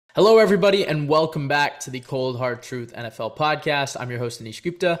Hello, everybody, and welcome back to the Cold Hard Truth NFL podcast. I'm your host, Anish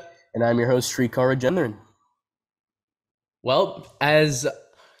Gupta. And I'm your host, Srikar. Well, as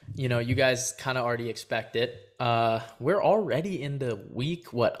you know, you guys kind of already expect it. We're already into week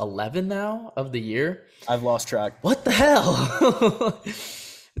 11 now of the year. I've lost track. What the hell?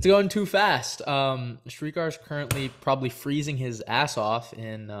 It's going too fast. Srikar's currently probably freezing his ass off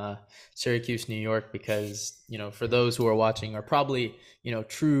in Syracuse, New York, because for those who are watching are probably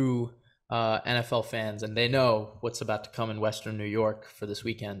true NFL fans, and they know what's about to come in Western New York for this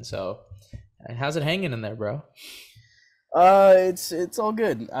weekend. So, how's it hanging in there, bro? It's all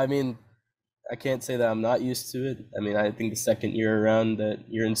good. I mean, I can't say that I'm not used to it. I mean, I think the second year around that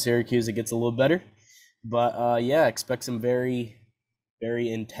you're in Syracuse, it gets a little better. But yeah, expect some very,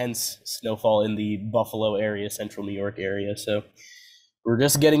 very intense snowfall in the Buffalo area, central New York area. So we're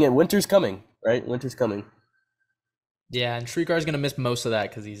just getting it. Winter's coming, right? Winter's coming. Yeah, and Srikar's gonna miss most of that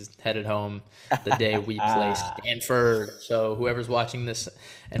because he's headed home the day we play Stanford. So whoever's watching this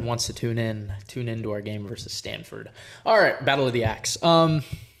and wants to tune into our game versus Stanford. All right, Battle of the Axe.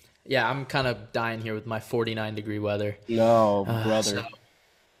 Yeah, I'm kind of dying here with my 49-degree weather. No, brother.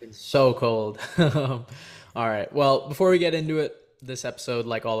 It's so cold. All right. Well, before we get into it, this episode,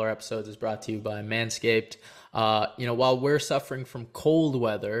 like all our episodes, is brought to you by Manscaped. While we're suffering from cold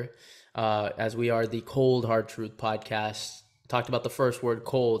weather, as we are the Cold Hard Truth podcast, talked about the first word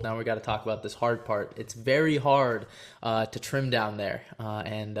cold. Now we got to talk about this hard part. It's very hard to trim down there,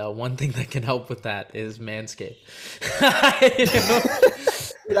 and one thing that can help with that is Manscaped.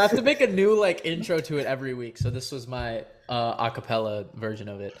 I have to make a new intro to it every week. So this was my a cappella version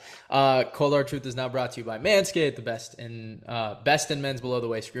of it. Cold Hard Truth is now brought to you by Manscaped, the best in men's below the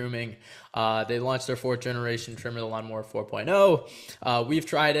waist grooming. They launched their fourth generation trimmer, the Lawnmower 4.0. We've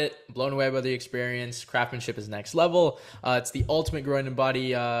tried it, blown away by the experience. Craftsmanship is next level. It's the ultimate groin and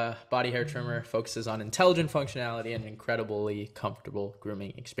body hair trimmer. Focuses on intelligent functionality and incredibly comfortable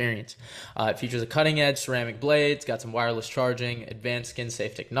grooming experience. It features a cutting edge ceramic blade. It's got some wireless charging, advanced skin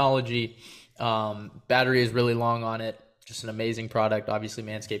safe technology. Battery is really long on it. Just an amazing product. Obviously,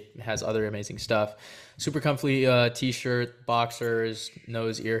 Manscaped has other amazing stuff. Super comfy t-shirt, boxers,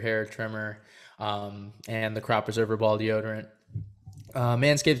 nose, ear hair trimmer, and the Crop Preserver Ball deodorant.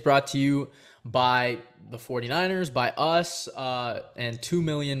 Manscaped's brought to you by the 49ers, by us, and 2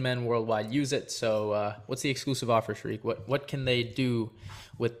 million men worldwide use it. So what's the exclusive offer, Shariq? What can they do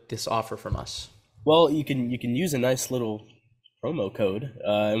with this offer from us? Well, you can use a nice little promo code,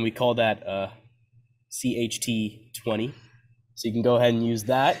 and we call that CHT20. So you can go ahead and use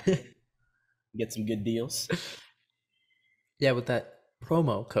that, get some good deals. Yeah, with that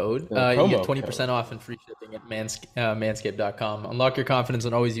promo code, you get 20% off and free shipping at manscaped.com. Unlock your confidence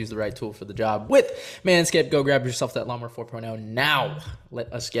and always use the right tool for the job. With Manscaped, go grab yourself that Lawnmower 4.0 now.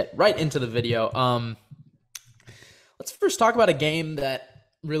 Let us get right into the video. Let's first talk about a game that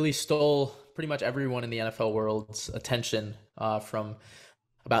really stole pretty much everyone in the NFL world's attention from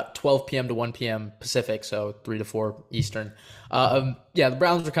about 12 p.m. to 1 p.m. Pacific, so 3 to 4 Eastern. The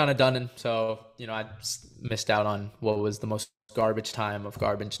Browns were kind of done, and so I missed out on what was the most garbage time of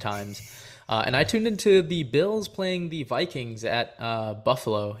garbage times. And I tuned into the Bills playing the Vikings at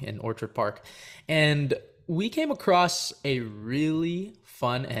Buffalo in Orchard Park, and we came across a really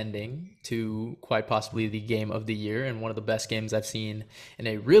fun ending to quite possibly the game of the year and one of the best games I've seen in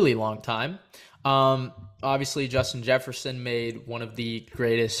a really long time. Obviously, Justin Jefferson made one of the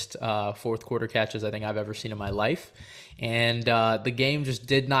greatest fourth quarter catches I think I've ever seen in my life. And the game just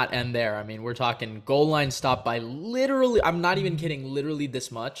did not end there. I mean, we're talking goal line stop by literally, I'm not even kidding, literally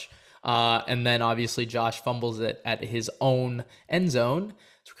this much. And then obviously Josh fumbles it at his own end zone.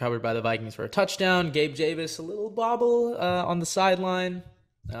 It's recovered by the Vikings for a touchdown. Gabe Javis, a little bobble on the sideline.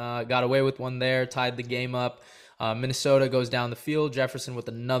 Got away with one there, tied the game up. Minnesota goes down the field. Jefferson with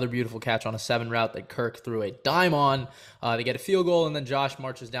another beautiful catch on a 7 route that Kirk threw a dime on. They get a field goal, and then Josh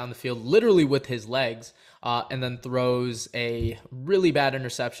marches down the field literally with his legs and then throws a really bad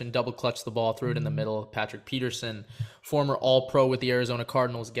interception, double clutch the ball, threw it in the middle. Patrick Peterson, former All-Pro with the Arizona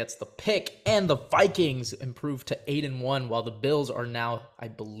Cardinals, gets the pick, and the Vikings improve to 8-1, while the Bills are now, I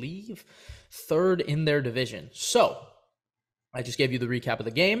believe, third in their division. So I just gave you the recap of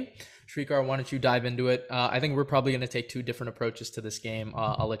the game. Srikar, why don't you dive into it? I think we're probably going to take two different approaches to this game.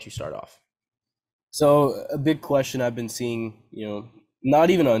 I'll let you start off. So a big question I've been seeing, not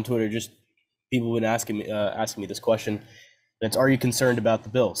even on Twitter, just people have been asking me this question. That's, are you concerned about the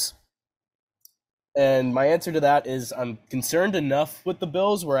Bills? And my answer to that is I'm concerned enough with the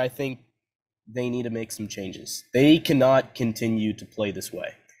Bills where I think they need to make some changes. They cannot continue to play this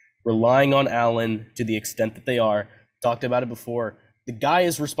way, relying on Allen to the extent that they are. Talked about it before. The guy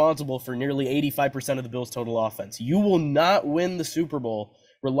is responsible for nearly 85% of the Bills' total offense. You will not win the Super Bowl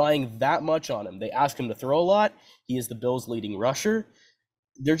relying that much on him. They ask him to throw a lot. He is the Bills' leading rusher.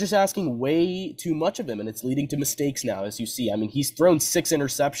 They're just asking way too much of him, and it's leading to mistakes now, as you see. I mean, he's thrown 6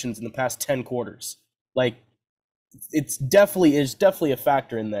 interceptions in the past 10 quarters. Like, it's definitely a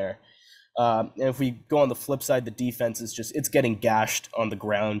factor in there. And if we go on the flip side, the defense is it's getting gashed on the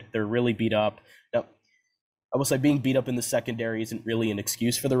ground. They're really beat up. Now, I will say being beat up in the secondary isn't really an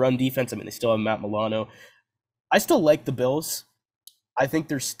excuse for the run defense. I mean, they still have Matt Milano. I still like the Bills. I think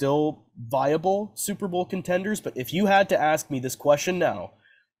they're still viable Super Bowl contenders. But if you had to ask me this question now,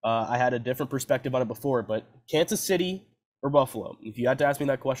 I had a different perspective on it before, but Kansas City or Buffalo, if you had to ask me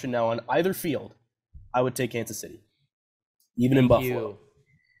that question now on either field, I would take Kansas City, even in Buffalo.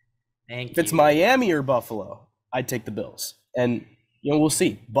 If it's Miami or Buffalo, I'd take the Bills. And, we'll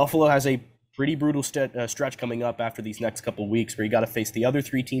see. Buffalo has a pretty brutal stretch coming up after these next couple of weeks where you got to face the other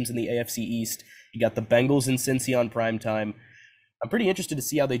 3 teams in the AFC East. You got the Bengals and Cincy on primetime. I'm pretty interested to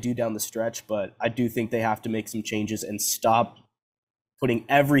see how they do down the stretch, but I do think they have to make some changes and stop putting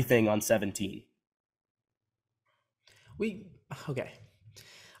everything on 17. Okay.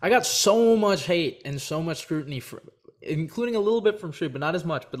 I got so much hate and so much scrutiny including a little bit from Street, but not as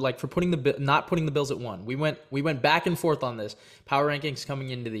much. But like for not putting the Bills at 1, we went back and forth on this power rankings coming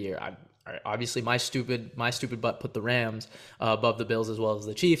into the year. Obviously my stupid butt put the Rams above the Bills as well as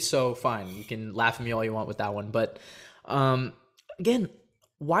the Chiefs. So fine, you can laugh at me all you want with that one. But again,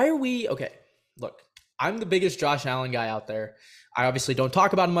 why are we okay? Look, I'm the biggest Josh Allen guy out there. I obviously don't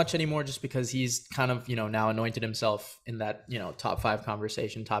talk about him much anymore just because he's kind of, now anointed himself in that, top 5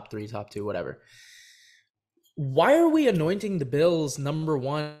 conversation, top 3, top 2, whatever. Why are we anointing the Bills number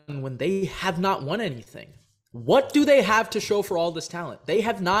 1 when they have not won anything? What do they have to show for all this talent? They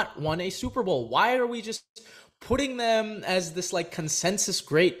have not won a Super Bowl. Why are we just putting them as this like consensus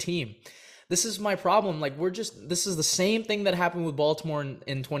great team? This is my problem. Like this is the same thing that happened with Baltimore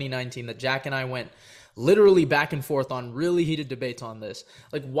in 2019 that Jack and I went literally back and forth on really heated debates on this.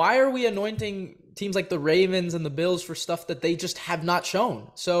 Like, why are we anointing teams like the Ravens and the Bills for stuff that they just have not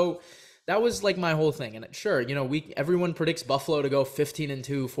shown? So that was like my whole thing. And sure, everyone predicts Buffalo to go 15-2,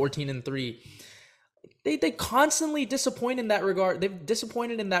 14-3. They constantly disappoint in that regard. They've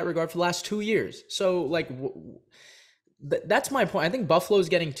disappointed in that regard for the last 2 years. So like, that's my point. I think Buffalo's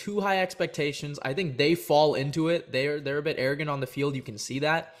getting too high expectations. I think they fall into it. They're a bit arrogant on the field. You can see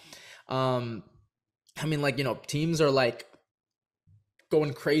that. I mean, like, teams are like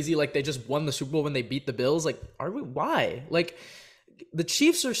going crazy. Like they just won the Super Bowl when they beat the Bills. Like, why? Like the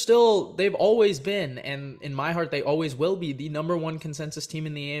Chiefs are still, they've always been, and in my heart, they always will be the number 1 consensus team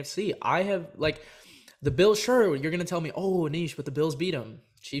in the AFC. I have like the Bills. Sure, you're going to tell me, oh, Anish, but the Bills beat them.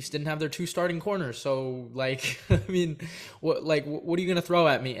 Chiefs didn't have their 2 starting corners. So like, I mean, what are you going to throw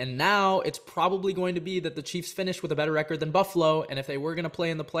at me? And now it's probably going to be that the Chiefs finished with a better record than Buffalo. And if they were going to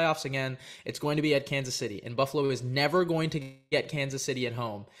play in the playoffs again, it's going to be at Kansas City. And Buffalo is never going to get Kansas City at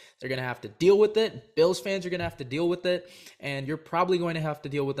home. They're going to have to deal with it. Bills fans are going to have to deal with it. And you're probably going to have to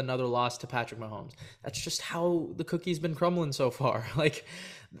deal with another loss to Patrick Mahomes. That's just how the cookie's been crumbling so far. Like,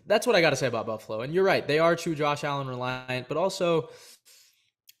 that's what I got to say about Buffalo. And you're right. They are true Josh Allen reliant, but also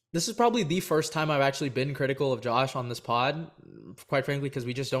this is probably the first time I've actually been critical of Josh on this pod, quite frankly, because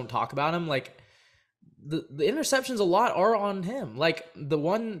we just don't talk about him. Like the interceptions a lot are on him. Like the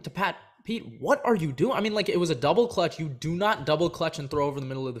one to Pete, what are you doing? I mean, like it was a double clutch. You do not double clutch and throw over the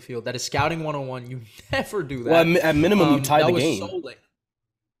middle of the field. That is scouting 101. You never do that. Well, at minimum, you tied the game. So late.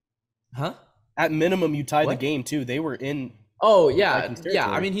 Huh? At minimum, you tied the game too. They were in. Oh, yeah. Yeah.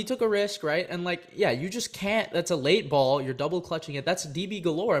 I mean, he took a risk, right? And like, yeah, you just can't. That's a late ball. You're double clutching it. That's DB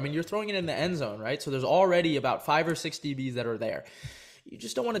galore. I mean, you're throwing it in the end zone, right? So there's already about 5 or 6 DBs that are there. You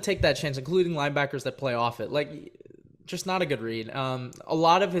just don't want to take that chance, including linebackers that play off it. Like, just not a good read. A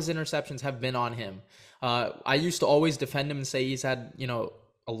lot of his interceptions have been on him. I used to always defend him and say he's had,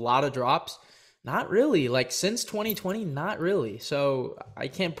 a lot of drops. Not really. Like, since 2020, not really. So I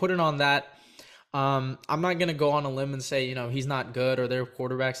can't put it on that. I'm not going to go on a limb and say, he's not good or there are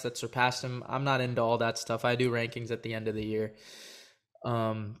quarterbacks that surpassed him. I'm not into all that stuff. I do rankings at the end of the year.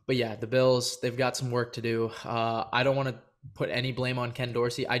 But yeah, the Bills, they've got some work to do. I don't want to put any blame on Ken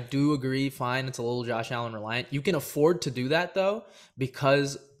Dorsey. I do agree, fine, it's a little Josh Allen reliant. You can afford to do that though,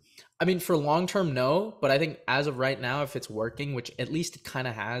 because I mean, for long-term, no, but I think as of right now, if it's working, which at least it kind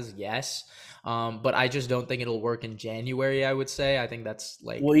of has, yes. But I just don't think it'll work in January, I would say. I think that's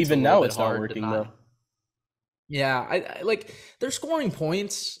like, well, even now it's not working though. Yeah, I like they're scoring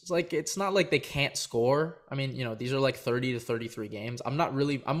points. It's like, it's not like they can't score. I mean, these are like 30 to 33 games. I'm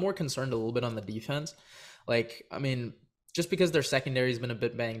more concerned a little bit on the defense. Like, I mean, just because their secondary has been a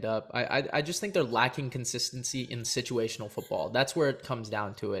bit banged up. I just think they're lacking consistency in situational football. That's where it comes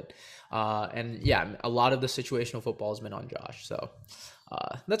down to it. And yeah, a lot of the situational football has been on Josh. So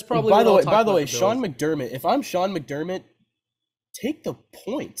that's probably what I'll talk By the about way, the Sean Bills. McDermott, if I'm Sean McDermott, take the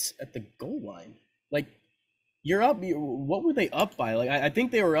points at the goal line. Like, you're up. What were they up by? Like, I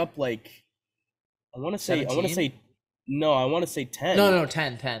think they were up like, I want to 17? say, no, I want to say 10. No,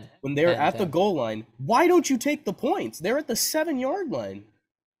 10, 10. When they're 10, at the 10. goal line, why don't you take the points? They're at the 7-yard line.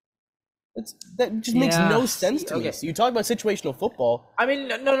 That just makes no sense to me. Okay. So you talk about situational football. I mean,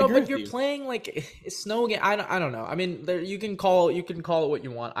 no, agree but with you're you. playing like it's snow game. I don't know. I mean, you can call it what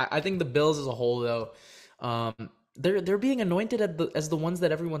you want. I think the Bills as a whole, though, they're being anointed as the ones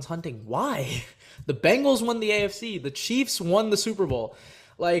that everyone's hunting. Why? The Bengals won the AFC. The Chiefs won the Super Bowl.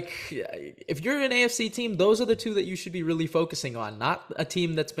 Like, if you're an AFC team, those are the two that you should be really focusing on, not a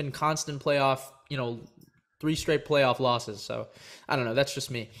team that's been constant playoff, 3 straight playoff losses. So I don't know. That's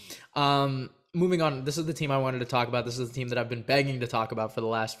just me. Moving on. This is the team I wanted to talk about. This is the team that I've been begging to talk about for the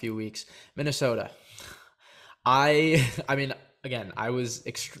last few weeks. Minnesota. I mean, again, I was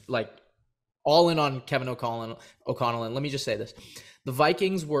all in on Kevin O'Connell. And let me just say this. The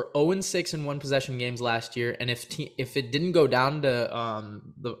Vikings were 0-6 in one possession games last year. And if it didn't go down to,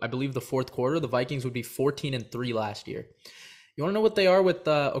 I believe the fourth quarter, the Vikings would be 14-3 last year. You want to know what they are with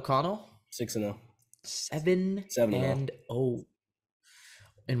O'Connell? 6-0. 7-0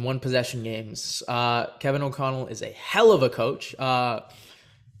 in one possession games. Kevin O'Connell is a hell of a coach.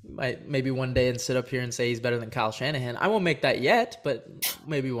 Might maybe one day and sit up here and say he's better than Kyle Shanahan. I won't make that yet, but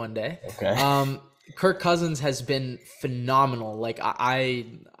maybe one day. Okay. Kirk Cousins has been phenomenal. Like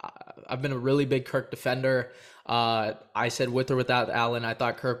I've been a really big Kirk defender. I said with or without Allen, I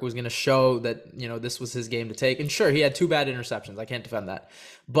thought Kirk was going to show that, this was his game to take. And sure, he had 2 bad interceptions. I can't defend that.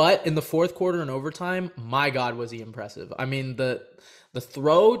 But in the fourth quarter and overtime, my God, was he impressive. I mean, the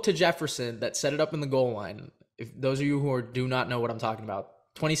throw to Jefferson that set it up in the goal line, if those of you who do not know what I'm talking about,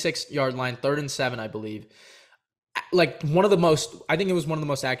 26-yard line, 3rd and 7, I believe. Like I think it was one of the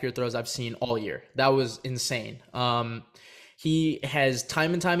most accurate throws I've seen all year. That was insane. He has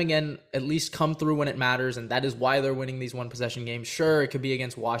time and time again at least come through when it matters, and that is why they're winning these one possession games. Sure, it could be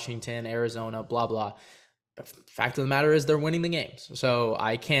against Washington, Arizona, blah, blah. But fact of the matter is they're winning the games. So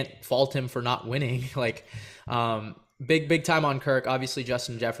I can't fault him for not winning. Big time on Kirk. Obviously,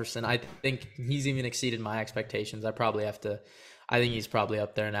 Justin Jefferson. I think he's even exceeded my expectations. I think he's probably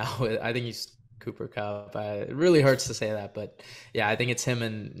up there now. I think he's Cooper Kupp. It really hurts to say that, but yeah, I think it's him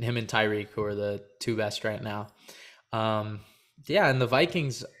and Tyreek who are the 2 best right now. And the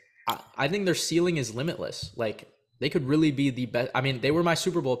Vikings, I think their ceiling is limitless. Like, they could really be the best. I mean, they were my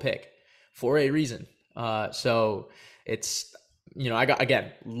Super Bowl pick for a reason. So it's, I got,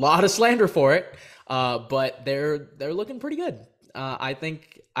 again, a lot of slander for it, but they're looking pretty good. I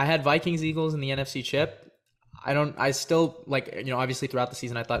think I had Vikings Eagles in the NFC chip. Obviously throughout the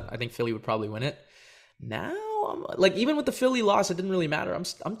season, I think Philly would probably win it. Now, even with the Philly loss, it didn't really matter.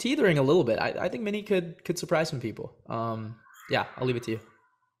 I'm teetering a little bit. I think Minnie could surprise some people. Yeah, I'll leave it to you.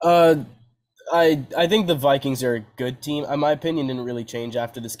 I think the Vikings are a good team. My opinion didn't really change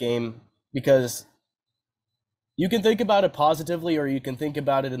after this game because you can think about it positively or you can think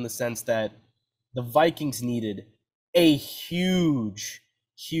about it in the sense that the Vikings needed a huge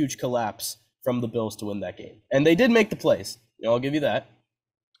collapse from the Bills to win that game. And they did make the plays. I'll give you that.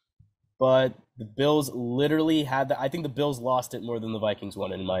 But the Bills literally had that. I think the Bills lost it more than the Vikings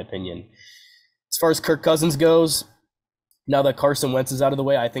won it, in my opinion. As far as Kirk Cousins goes, now that Carson Wentz is out of the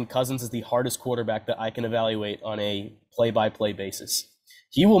way, I think Cousins is the hardest quarterback that I can evaluate on a play-by-play basis.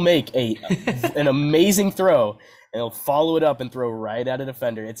 He will make an amazing throw, and he'll follow it up and throw right at a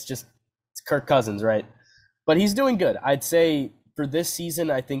defender. It's Kirk Cousins, right? But he's doing good. I'd say for this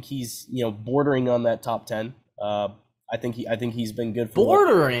season, I think he's bordering on that top 10. I think he's been good for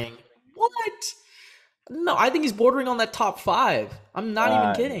bordering. What? No, I think he's bordering on that top 5. I'm not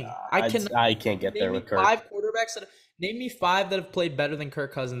even kidding. I can't get there with Kirk. 5 quarterbacks name me 5 that have played better than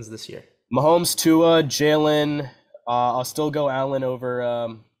Kirk Cousins this year. Mahomes, Tua, Jalen. I'll still go Allen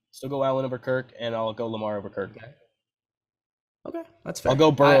over Kirk, and I'll go Lamar over Kirk. Okay, that's fair. I'll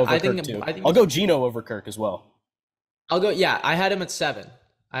go Burrow over Kirk too. I'll go Geno over Kirk as well. I had him at 7.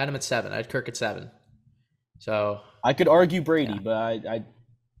 I had Kirk at 7. So I could argue Brady, but I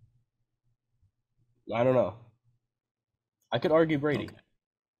don't know. I could argue Brady. Okay.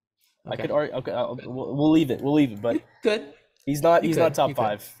 I could argue. Okay, we'll leave it. But good. He's not top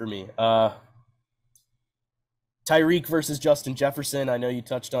 5 for me. Tyreek versus Justin Jefferson. I know you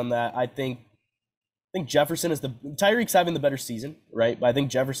touched on that. I think Jefferson is Tyreek's having the better season, right? But I think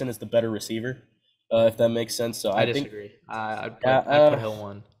Jefferson is the better receiver. if that makes sense. So I I think disagree. I'd put Hill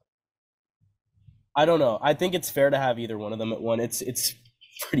 1. I don't know. I think it's fair to have either one of them at 1. It's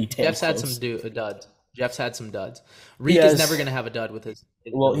pretty damn Jeff's had close. some duds. Jeff's had some duds. Reek is never going to have a dud with his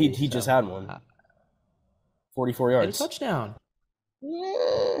Well, ability, he just had one. 44 yards. Hit a touchdown.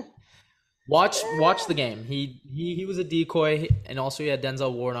 Yeah. Watch the game. He was a decoy, and also he had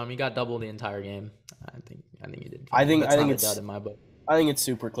Denzel Ward on him. He got double the entire game. I think he did. I think it's a dud in my book. I think it's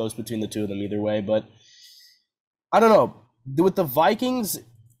super close between the two of them either way, but I don't know. With the Vikings,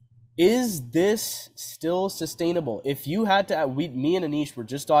 is this still sustainable? If you had to, me and Anish were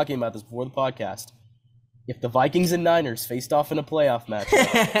just talking about this before the podcast. If the Vikings and Niners faced off in a playoff match,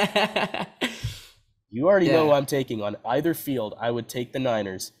 you already know who I'm taking on either field. I would take the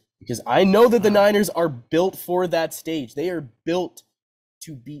Niners because I know that the Niners are built for that stage. They are built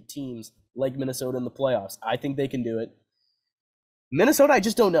to beat teams like Minnesota in the playoffs. I think they can do it. Minnesota, I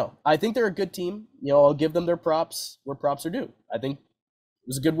just don't know. I think they're a good team. I'll give them their props where props are due. I think it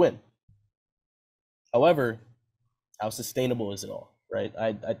was a good win. However, how sustainable is it all, right?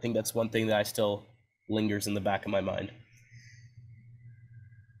 I think that's one thing that I still lingers in the back of my mind.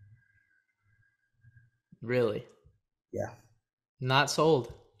 Really? Yeah. Not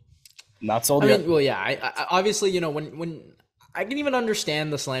sold. Not sold yet. I mean, well, yeah. I obviously, when I can even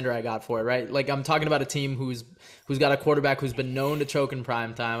understand the slander I got for it, right? Like, I'm talking about a team who's got a quarterback who's been known to choke in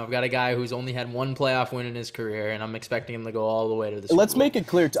prime time. I've got a guy who's only had one playoff win in his career, and I'm expecting him to go all the way to the Super Bowl. Let's make it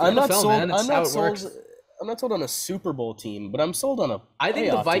clear. I'm not sold. Man. I'm not sold on a Super Bowl team, but I'm sold on a. I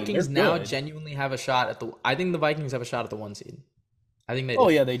think the Vikings now good. genuinely have a shot at the. I think the Vikings have a shot at the 1 seed. I think they do. Oh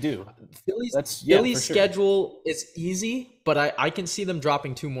yeah, they do. Philly's schedule is easy, but I can see them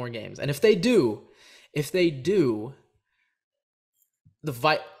dropping 2 more games, and if they do,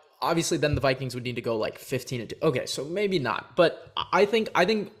 obviously then the Vikings would need to go like 15-2. Okay, so maybe not, but I think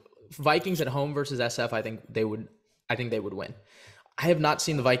Vikings at home versus SF, I think they would win. I have not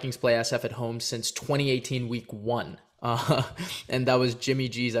seen the Vikings play SF at home since 2018 week 1. And that was Jimmy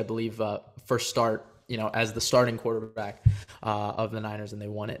G's, I believe, first start, as the starting quarterback of the Niners, and they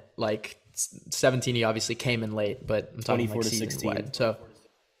won it. Like 17, he obviously came in late, but I'm talking like season-wide. So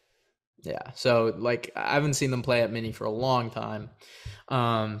yeah, so like I haven't seen them play at Mini for a long time.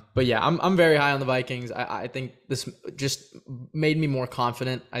 But yeah, I'm very high on the Vikings. I think this just made me more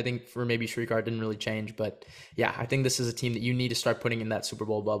confident. I think for maybe Srikar it didn't really change, but yeah, I think this is a team that you need to start putting in that Super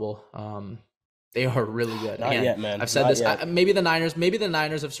Bowl bubble. They are really good. Not yet, man. I've said this. Maybe the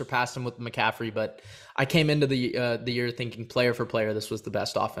Niners have surpassed them with McCaffrey, but I came into the year thinking player for player, this was the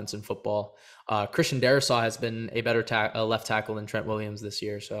best offense in football. Christian Darrisaw has been a better left tackle than Trent Williams this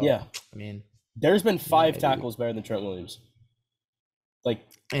year. So yeah, I mean, there's been 5 tackles better than Trent Williams.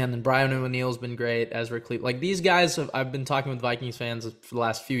 And then Brian O'Neill's been great. Ezra Cleveland, like these guys, I've been talking with Vikings fans for the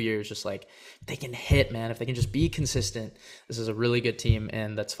last few years. Just like they can hit, man. If they can just be consistent, this is a really good team,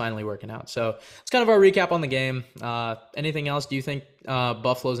 and that's finally working out. So it's kind of our recap on the game. Anything else? Do you think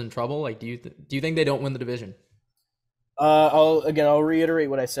Buffalo's in trouble? Like, do you think they don't win the division? I'll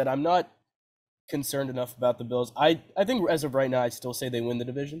reiterate what I said. I'm not concerned enough about the Bills. I think as of right now, I still say they win the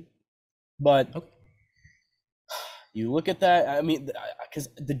division, but. Okay. You look at that, I mean, because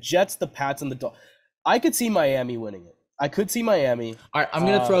the Jets, the Pats, and the Dolphins, I could see Miami winning it. I could see Miami. All right, I'm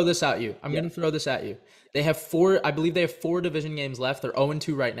going to throw this at you. I'm going to throw this at you. They have 4, I believe they have 4 division games left. They're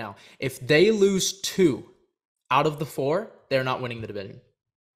 0-2 right now. If they lose 2 out of the 4, they're not winning the division.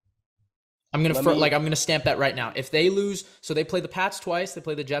 I'm going to stamp that right now. If they lose, so they play the Pats twice, they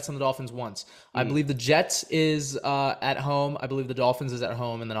play the Jets and the Dolphins once. I believe the Jets is at home. I believe the Dolphins is at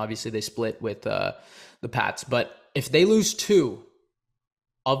home, and then obviously they split with the Pats. But if they lose 2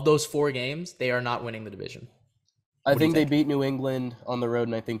 of those 4 games, they are not winning the division. I think they beat New England on the road,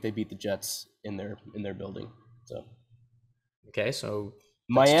 and I think they beat the Jets in their building. So, okay, so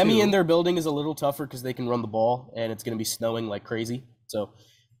Miami in their building is a little tougher because they can run the ball, and it's going to be snowing like crazy. So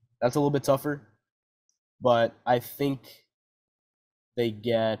that's a little bit tougher. But I think they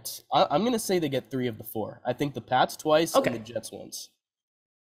get. I'm going to say they get 3 of the 4. I think the Pats twice and the Jets once.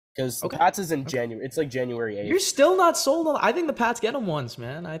 Because the Pats is in January. It's like January 8th. You're still not sold on. I think the Pats get them once,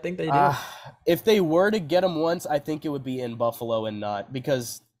 man. I think they do. If they were to get them once, I think it would be in Buffalo and not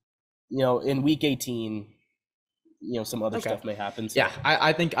because, in Week 18, some other stuff may happen. So. Yeah,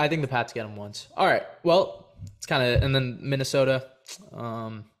 I think the Pats get them once. All right. Well, it's kind of, and then Minnesota.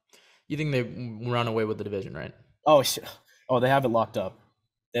 You think they run away with the division, right? Oh, they have it locked up.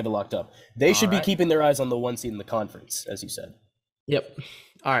 They should be keeping their eyes on the 1 seed in the conference, as you said. Yep.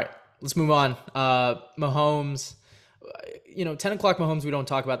 All right, let's move on. Mahomes, 10 o'clock Mahomes we don't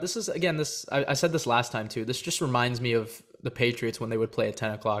talk about. This is, again, I said this last time too. This just reminds me of the Patriots when they would play at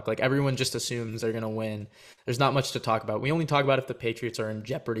 10 o'clock. Like everyone just assumes they're going to win. There's not much to talk about. We only talk about if the Patriots are in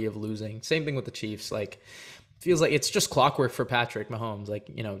jeopardy of losing. Same thing with the Chiefs. Like feels like it's just clockwork for Patrick Mahomes. Like,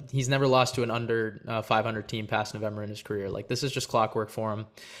 he's never lost to an under 500 team past November in his career. Like this is just clockwork for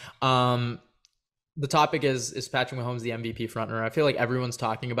him. The topic is Patrick Mahomes the MVP frontrunner? I feel like everyone's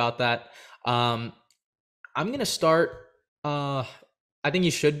talking about that. I'm going to start. I think he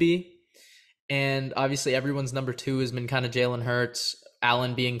should be. And obviously everyone's number 2 has been kind of Jalen Hurts,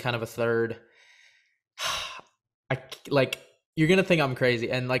 Allen being kind of a third. You're going to think I'm crazy.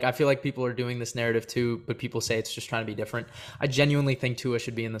 And like, I feel like people are doing this narrative too, but people say it's just trying to be different. I genuinely think Tua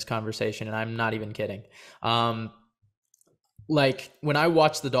should be in this conversation, and I'm not even kidding. Like when I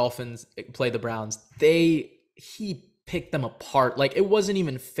watched the Dolphins play the Browns, he picked them apart. Like it wasn't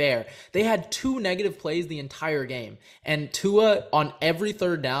even fair. They had 2 negative plays the entire game, and Tua on every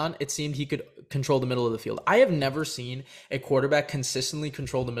third down, it seemed he could control the middle of the field. I have never seen a quarterback consistently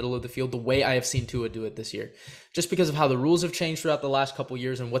control the middle of the field the way I have seen Tua do it this year, just because of how the rules have changed throughout the last couple of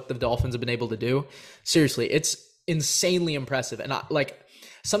years and what the Dolphins have been able to do. Seriously, it's insanely impressive. And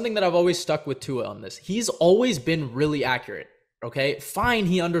something that I've always stuck with Tua on this, he's always been really accurate. Okay, fine,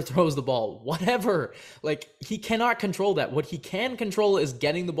 he underthrows the ball, whatever. Like, he cannot control that. What he can control is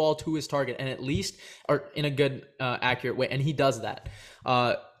getting the ball to his target, and at least, or in a good, accurate way, and he does that.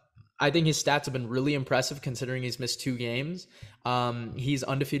 I think his stats have been really impressive considering he's missed 2 games. He's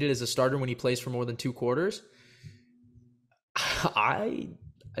undefeated as a starter when he plays for more than 2 quarters. I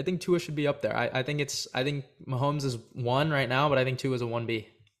think Tua should be up there. I think Mahomes is 1 right now, but I think Tua is a 1B.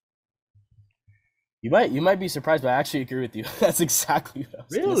 You might be surprised, but I actually agree with you. That's exactly what I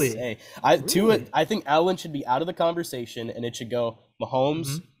was going to say. Tua, I think Allen should be out of the conversation, and it should go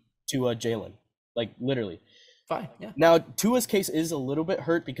Mahomes, Tua, Jalen. Like, literally. Fine, yeah. Now, Tua's case is a little bit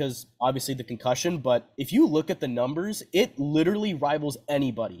hurt because, obviously, the concussion, but if you look at the numbers, it literally rivals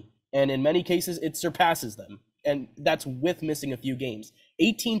anybody. And in many cases, it surpasses them. And that's with missing a few games.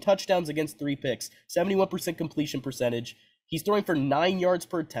 18 touchdowns against 3 picks, 71% completion percentage. He's throwing for 9 yards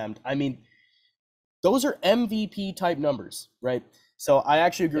per attempt. I mean, those are MVP type numbers, right? So I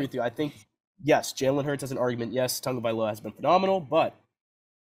actually agree with you. I think, yes, Jalen Hurts has an argument. Yes, Tagovailoa has been phenomenal, but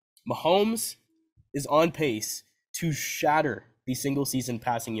Mahomes is on pace to shatter the single season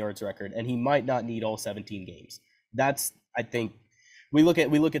passing yards record, and he might not need all 17 games. That's, I think, we look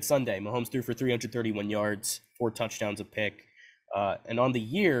at Sunday. Mahomes threw for 331 yards, 4 touchdowns, a pick. And on the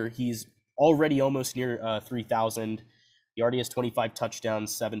year, he's already almost near 3,000. He already has 25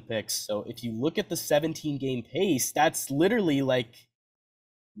 touchdowns, 7 picks. So if you look at the 17-game pace, that's literally like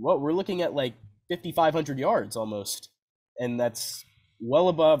what we're looking at, like 5,500 yards almost. And that's well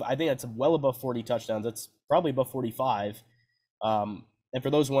above, I think that's well above 40 touchdowns. That's probably above 45. And for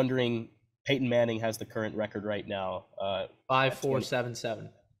those wondering, Peyton Manning has the current record right now. 5-4-7-7.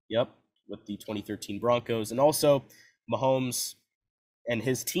 Yep, with the 2013 Broncos. And also Mahomes and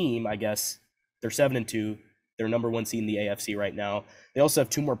his team, I guess, they're 7-2. They're number 1 seed in the AFC right now. They also have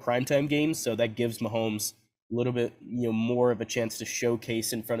 2 more primetime games, so that gives Mahomes a little bit, more of a chance to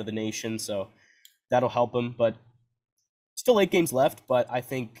showcase in front of the nation. So that'll help him. But still 8 games left. But I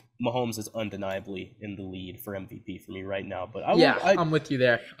think Mahomes is undeniably in the lead for MVP for me right now. But I'm with you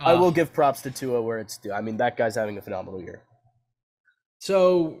there. I will give props to Tua where it's due. I mean, that guy's having a phenomenal year.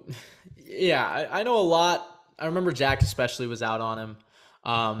 So, yeah, I know a lot. I remember Jack especially was out on him.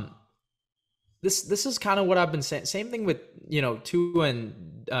 This is kind of what I've been saying. Same thing with, Tua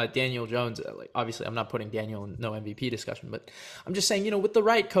and Daniel Jones. Like, obviously, I'm not putting Daniel in no MVP discussion, but I'm just saying, with the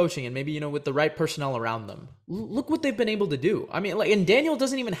right coaching and maybe, with the right personnel around them, look what they've been able to do. I mean, and Daniel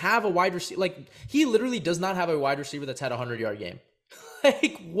doesn't even have a wide receiver. Like, he literally does not have a wide receiver that's had a 100-yard game.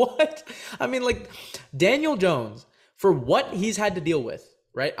 Like, what? I mean, like, Daniel Jones, for what he's had to deal with,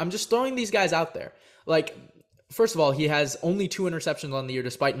 right? I'm just throwing these guys out there. Like, first of all, he has only 2 interceptions on the year,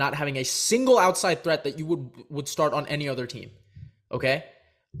 despite not having a single outside threat that you would start on any other team. Okay?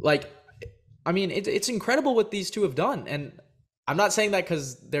 Like, I mean, it's incredible what these 2 have done. And I'm not saying that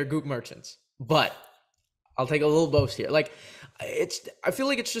because they're goop merchants, but I'll take a little boast here. Like, I feel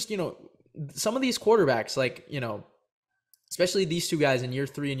like it's just, some of these quarterbacks, like, especially these 2 guys in year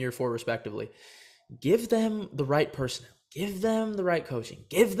 3 and year 4, respectively, give them the right personnel. Give them the right coaching.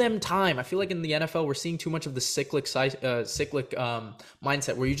 Give them time. I feel like in the NFL, we're seeing too much of the cyclic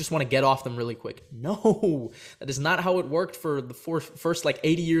mindset where you just want to get off them really quick. No, that is not how it worked for the first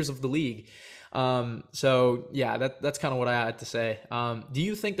 80 years of the league. So yeah, that's kind of what I had to say. Do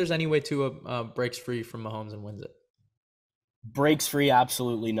you think there's any way Tua breaks free from Mahomes and wins it? Breaks free?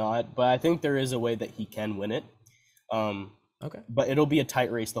 Absolutely not. But I think there is a way that he can win it. Okay. But it'll be a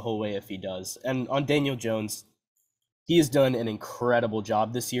tight race the whole way if he does. And on Daniel Jones, he has done an incredible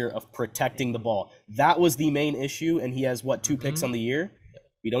job this year of protecting the ball. That was the main issue, and he has, what, 2 picks on the year?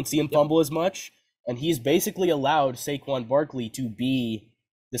 We don't see him fumble as much, and he's basically allowed Saquon Barkley to be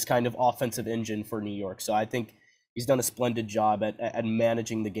this kind of offensive engine for New York. So I think he's done a splendid job at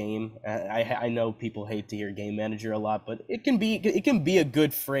managing the game. I know people hate to hear game manager a lot, but it can be a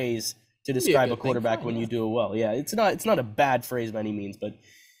good phrase to describe a quarterback when you do it well. Yeah, it's not a bad phrase by any means, but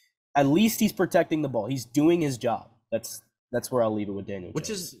at least he's protecting the ball. He's doing his job. That's where I'll leave it with Daniel Jones. Which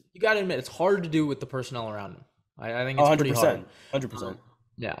is, you got to admit, it's hard to do with the personnel around him. I think it's pretty hard. 100%.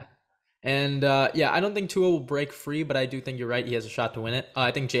 Yeah. And I don't think Tua will break free, but I do think you're right. He has a shot to win it.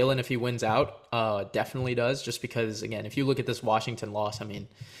 I think Jalen, if he wins out, definitely does. Just because, again, if you look at this Washington loss, I mean,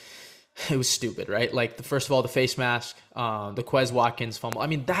 it was stupid, right? Like, first of all, the face mask, the Quez Watkins fumble. I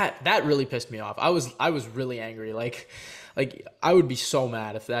mean, that really pissed me off. I was really angry. Like I would be so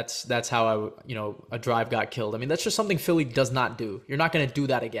mad if that's how a drive got killed. I mean, that's just something Philly does not do. You're not going to do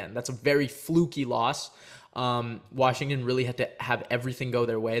that again. That's a very fluky loss. Washington really had to have everything go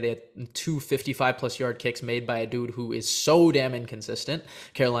their way. They had 2 55-plus yard kicks made by a dude who is so damn inconsistent.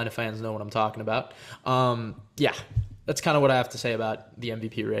 Carolina fans know what I'm talking about. That's kind of what I have to say about the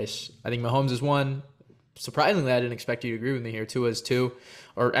MVP race. I think Mahomes is 1. Surprisingly, I didn't expect you to agree with me here. Tua is 2.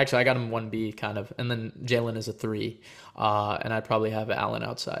 Or actually, I got him 1B kind of. And then Jalen is a 3. And I'd probably have Allen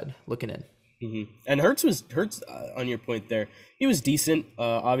outside looking in. Mm-hmm. And Hurts on your point there. He was decent.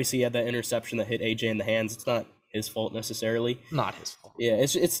 Obviously, he had that interception that hit AJ in the hands. It's not his fault necessarily. Not his fault. Yeah,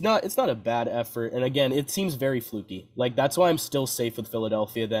 it's not a bad effort. And again, it seems very fluky. Like, that's why I'm still safe with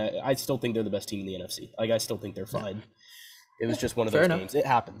Philadelphia. That I still think they're the best team in the NFC. Like, I still think they're fine. Yeah. It was just one of those games. It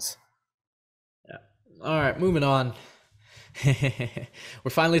happens. Yeah. All right, moving on. We're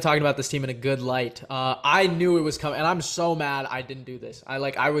finally talking about this team in a good light. I knew it was coming, and I'm so mad I didn't do this.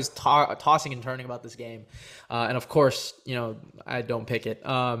 I was tossing and turning about this game, and of course, I don't pick it.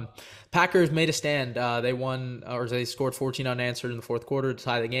 Packers made a stand. They won, or they scored 14 unanswered in the fourth quarter to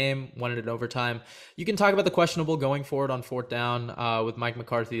tie the game. Won it in overtime. You can talk about the questionable going forward on 4th down with Mike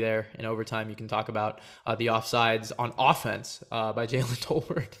McCarthy there in overtime. You can talk about the offsides on offense by Jalen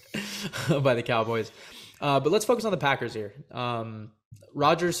Tolbert by the Cowboys. But let's focus on the Packers here.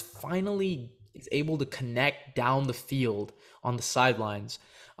 Rodgers finally is able to connect down the field on the sidelines,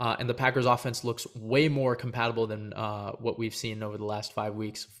 and the Packers offense looks way more compatible than what we've seen over the last 5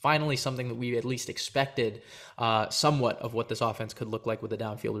 weeks. Finally, something that we at least expected somewhat of what this offense could look like with a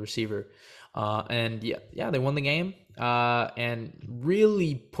downfield receiver. And they won the game and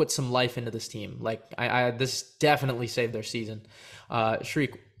really put some life into this team. Like, this definitely saved their season.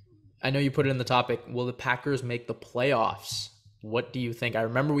 Shriek, I know you put it in the topic. Will the Packers make the playoffs? What do you think? I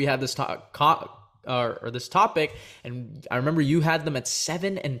remember we had this this topic, and I remember you had them at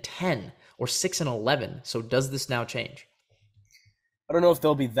 7-10 or 6-11. So does this now change? I don't know if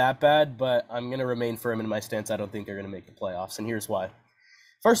they'll be that bad, but I'm going to remain firm in my stance. I don't think they're going to make the playoffs, and here's why.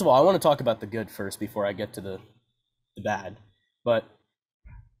 First of all, I want to talk about the good first before I get to the bad. But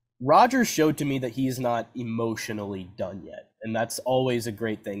Rodgers showed to me that he's not emotionally done yet, and that's always a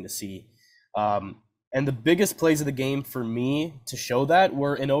great thing to see. And the biggest plays of the game for me to show that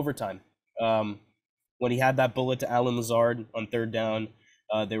were in overtime. When he had that bullet to Allen Lazard on 3rd down,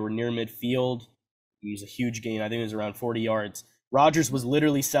 they were near midfield. It was a huge gain. I think it was around 40 yards. Rodgers was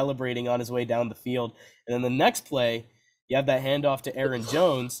literally celebrating on his way down the field. And then the next play, you have that handoff to Aaron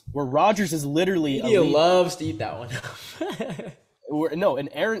Jones, where Rodgers is literally he loves to eat that one.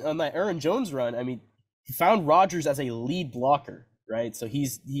 On that Aaron Jones run, I mean, he found Rodgers as a lead blocker, right? So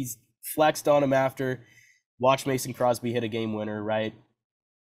he's flexed on him after. Watch Mason Crosby hit a game winner, right?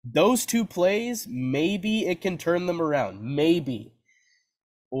 Those 2 plays, maybe it can turn them around, maybe.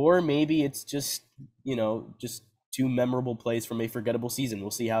 Or maybe it's just 2 memorable plays from a forgettable season.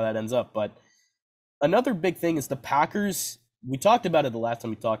 We'll see how that ends up. But another big thing is the Packers, we talked about it the last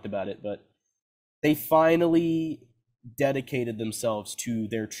time we talked about it, but they finally dedicated themselves to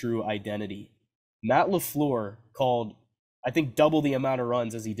their true identity. Matt LaFleur called, I think, double the amount of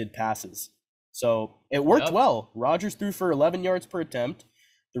runs as he did passes. So it worked well. Rodgers threw for 11 yards per attempt.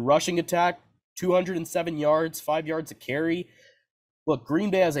 The rushing attack, 207 yards, 5 yards a carry. Look, Green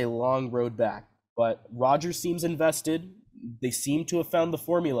Bay has a long road back, but Rodgers seems invested. They seem to have found the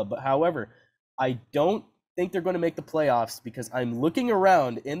formula. But however, I don't think they're going to make the playoffs because I'm looking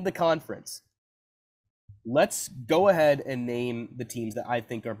around in the conference. Let's go ahead and name the teams that I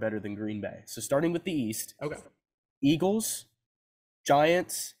think are better than Green Bay. So starting with the East. Okay. Eagles,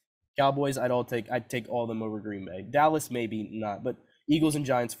 Giants, Cowboys, I'd take all of them over Green Bay. Dallas maybe not, but Eagles and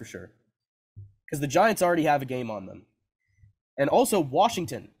Giants for sure. Because the Giants already have a game on them. And also,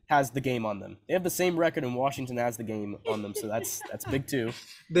 Washington has the game on them. They have the same record, and Washington has the game on them, so that's big too.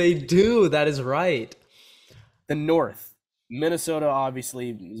 They do. That is right. The North, Minnesota obviously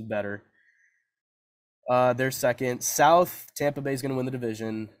is better. They're second. South, Tampa Bay is going to win the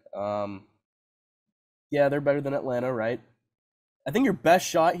division. Yeah, they're better than Atlanta, right? I think your best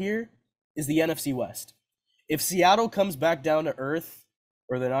shot here is the NFC West. If Seattle comes back down to earth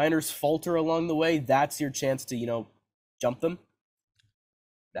or the Niners falter along the way, that's your chance to, jump them.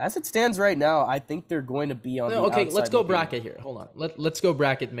 As it stands right now, I think they're going to be on the Okay, outside let's go looking. bracket here. Hold on. Let's go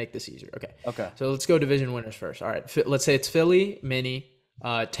bracket and make this easier. Okay. Okay. So let's go division winners first. All right. Let's say it's Philly, Mini,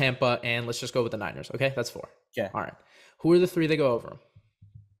 Tampa, and let's just go with the Niners. Okay, that's 4. Okay. All right. Who are the 3 that go over them?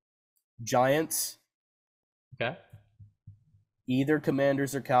 Giants, Okay. either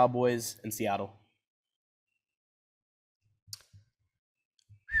Commanders or Cowboys, and Seattle.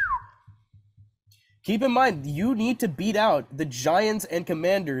 Keep in mind, you need to beat out the Giants and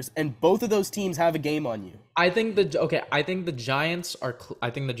Commanders, and both of those teams have a game on you. I think the Giants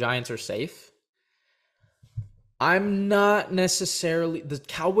are safe. I'm not necessarily. The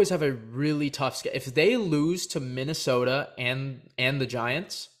Cowboys have a really tough schedule. If they lose to Minnesota and the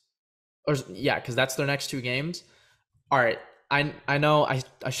Giants, because that's their next 2 games. All right, I know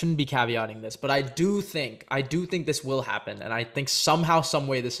I shouldn't be caveating this, but I do think this will happen, and I think somehow, some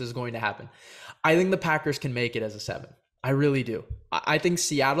way, this is going to happen. I think the Packers can make it as a 7. I really do. I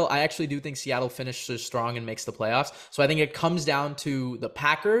actually do think Seattle finishes strong and makes the playoffs. So I think it comes down to the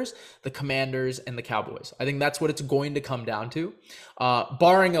Packers, the Commanders, and the Cowboys. I think that's what it's going to come down to.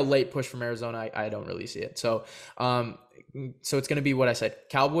 Barring a late push from Arizona, I don't really see it. So it's going to be what I said: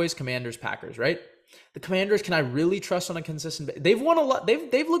 Cowboys, Commanders, Packers, right? The Commanders, can I really trust on a consistent basis? They've won a lot.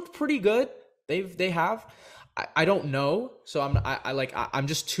 They've looked pretty good. They have. I don't know. So I'm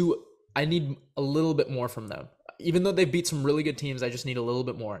just too. I need a little bit more from them. Even though they've beat some really good teams, I just need a little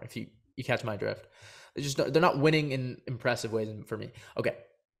bit more. If you catch my drift, they're not winning in impressive ways for me. Okay,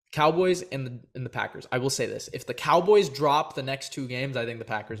 Cowboys and the Packers. I will say this: if the Cowboys drop the next 2 games, I think the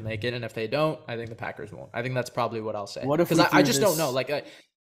Packers make it, and if they don't, I think the Packers won't. I think that's probably what I'll say. Because I just don't know.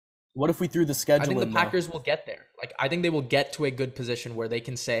 What if we threw the schedule? I think the Packers will get there. I think they will get to a good position where they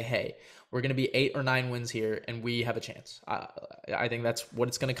can say, "Hey, we're going to be 8 or 9 wins here, and we have a chance." I think that's what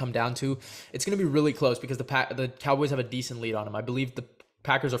it's going to come down to. It's going to be really close because the Cowboys have a decent lead on them. I believe the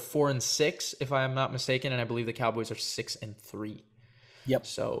Packers are 4-6, if I am not mistaken, and I believe the Cowboys are 6-3. Yep.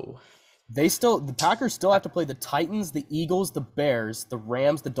 So the Packers still have to play the Titans, the Eagles, the Bears, the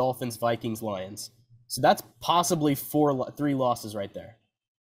Rams, the Dolphins, Vikings, Lions. So that's possibly 3 losses right there.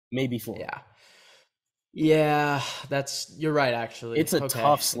 Maybe 4. Yeah, you're right, actually. It's a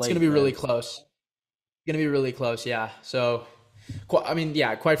tough slate. It's going to be really close. It's going to be really close, yeah. So,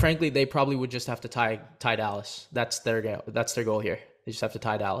 quite frankly, they probably would just have to tie Dallas. That's their goal here. They just have to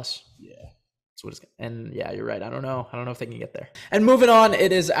tie Dallas. Yeah. That's what and yeah, you're right. I don't know if they can get there. And moving on,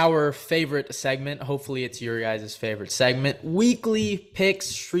 it is our favorite segment. Hopefully it's your guys' favorite segment. Weekly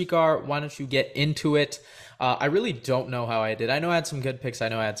picks. Srikar, why don't you get into it? I really don't know how I did. I know I had some good picks. I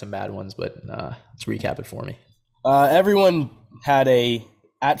know I had some bad ones, but let's recap it for me. Everyone had a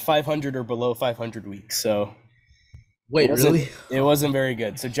at 500 or below 500 week. So wait, really? It wasn't very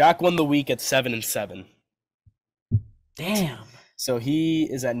good. So Jack won the week at 7-7. Damn. So he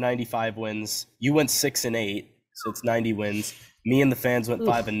is at 95 wins. You went 6-8, so it's 90 wins. Me and the fans went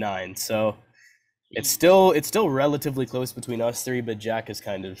 5-9. So it's still relatively close between us 3, but Jack is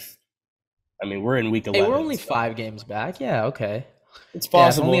kind of. I mean, we're in week 11. Hey, we're only 5 games back. Yeah, okay. It's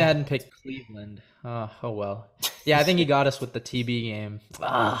possible. If only I hadn't picked Cleveland. Oh well. Yeah, I think he got us with the TB game.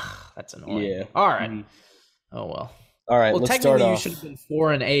 That's annoying. Yeah. All right. Oh well. All right. Well, let's start technically, you off. should have been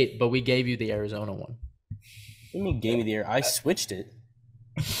 4-8, but we gave you the Arizona one. What do you mean, gave me the air? I switched it.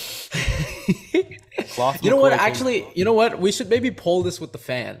 You know what? Actually, you know what? We should maybe poll this with the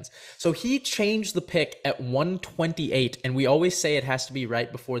fans. So he changed the pick at 1:28, and we always say it has to be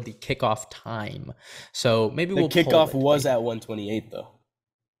right before the kickoff time. So maybe the kickoff was at 1:28 though.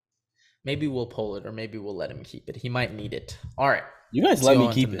 Maybe we'll pull it, or maybe we'll let him keep it. He might need it. All right. You guys let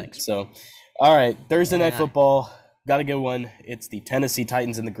me keep it. So, all right. Thursday night football. Got a good one. It's the Tennessee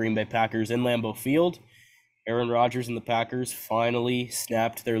Titans and the Green Bay Packers in Lambeau Field. Aaron Rodgers and the Packers finally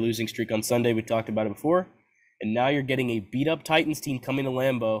snapped their losing streak on Sunday. We talked about it before. And now you're getting a beat-up Titans team coming to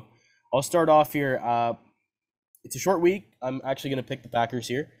Lambeau. I'll start off here. It's a short week. I'm actually going to pick the Packers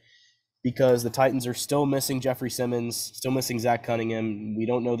here because the Titans are still missing Jeffrey Simmons, still missing Zach Cunningham. We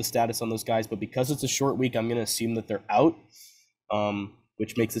don't know the status on those guys, but because it's a short week, I'm going to assume that they're out,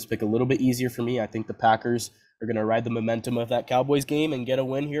 which makes this pick a little bit easier for me. I think the Packers are going to ride the momentum of that Cowboys game and get a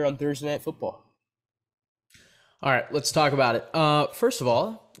win here on Thursday Night Football. All right, let's talk about it. First of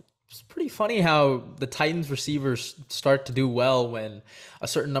all, it's pretty funny how the Titans receivers start to do well when a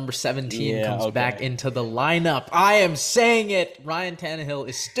certain number 17 Yeah, comes back okay. into the lineup. I am saying it. Ryan Tannehill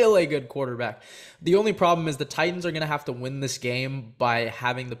is still a good quarterback. The only problem is the Titans are going to have to win this game by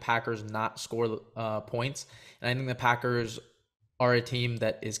having the Packers not score points. And I think the Packers are a team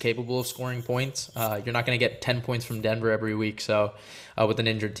that is capable of scoring points. You're not going to get 10 points from Denver every week, so with an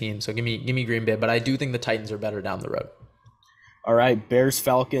injured team. So give me Green Bay, but I do think the Titans are better down the road. All right, Bears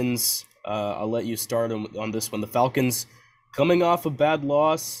Falcons. I'll let you start on this one. The Falcons coming off a bad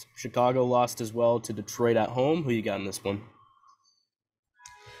loss. Chicago lost as well to Detroit at home. Who you got in this one?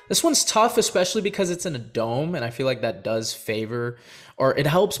 This one's tough, especially because it's in a dome, and I feel like that does favor, or it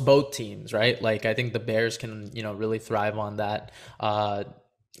helps both teams, right? Like I think the Bears can, really thrive on that.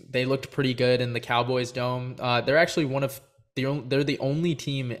 They looked pretty good in the Cowboys dome. They're actually they're the only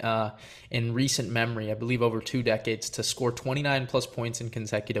team in recent memory, I believe over 2 decades, to score 29 plus points in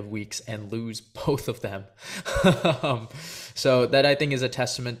consecutive weeks and lose both of them. So that I think is a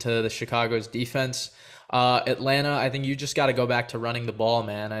testament to the Chicago's defense. Atlanta, I think you just got to go back to running the ball,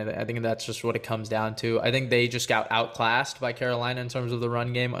 man. I think that's just what it comes down to. I think they just got outclassed by Carolina in terms of the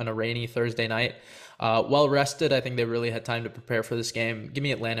run game on a rainy Thursday night. Well rested, I think they really had time to prepare for this game. Give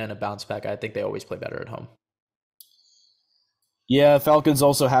me Atlanta and a bounce back. I think they always play better at home. Yeah, Falcons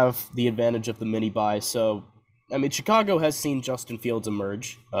also have the advantage of the mini bye. So, I mean, Chicago has seen Justin Fields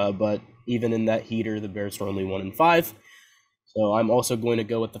emerge, but even in that heater, the Bears are only 1-5. So I'm also going to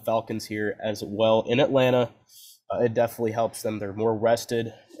go with the Falcons here as well in Atlanta. It definitely helps them. They're more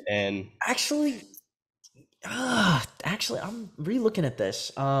rested and Actually, I'm re-looking at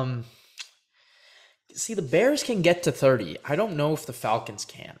this. See, the Bears can get to 30. I don't know if the Falcons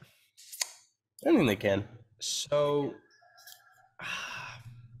can. I think they can. So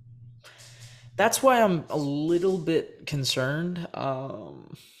that's why I'm a little bit concerned.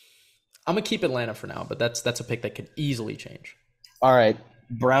 I'm gonna keep Atlanta for now, but that's a pick that could easily change. All right,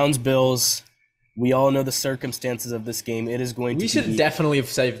 Browns Bills. We all know the circumstances of this game. It is going We to should be. definitely have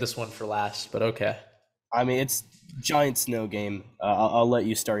saved this one for last, but okay. I mean, it's giant snow game. I'll let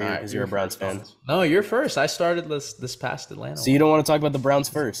you start All here right, because you're a Browns fan. No, you're first. I started this past Atlanta So you don't want to talk about the Browns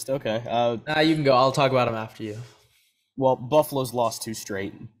first, okay? Nah, you can go. I'll talk about them after you. Well, Buffalo's lost 2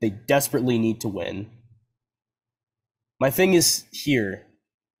 straight. They desperately need to win. My thing is here.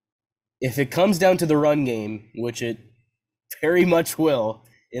 If it comes down to the run game, which it very much will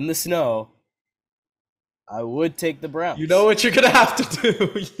in the snow, I would take the Browns. You know what you're gonna have to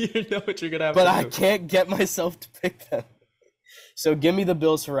do. You know what you're gonna have but to I do. can't get myself to pick them. So give me the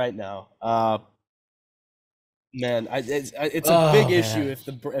Bills for right now. Man, it's a Oh, big man. issue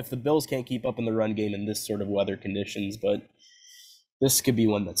if the Bills can't keep up in the run game in this sort of weather conditions, but this could be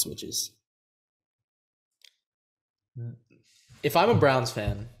one that switches. If I'm a Browns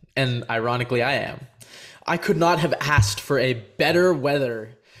fan, and ironically I am, I could not have asked for a better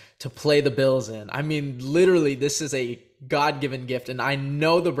weather to play the Bills in. I mean, literally, this is a God-given gift, and I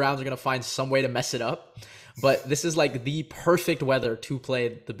know the Browns are going to find some way to mess it up, but this is like the perfect weather to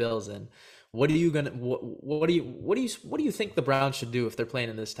play the Bills in. What do you think the Browns should do if they're playing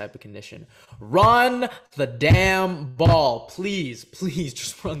in this type of condition? Run the damn ball, please, please,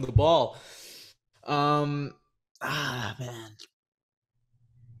 just run the ball. Man.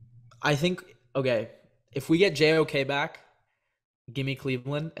 I think, okay, if we get JOK back, give me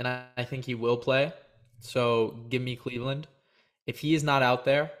Cleveland, and I think he will play. So give me Cleveland. If he is not out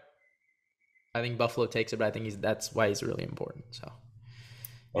there, I think Buffalo takes it, but I think that's why he's really important. So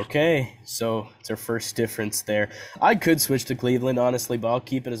Okay, so it's our first difference there. I could switch to Cleveland, honestly, but I'll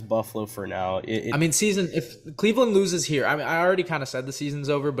keep it as Buffalo for now. I mean, if Cleveland loses here, I mean, I already kind of said the season's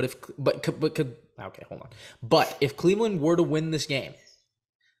over, but okay, hold on. But if Cleveland were to win this game,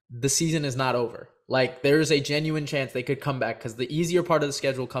 the season is not over. Like, there's a genuine chance they could come back because the easier part of the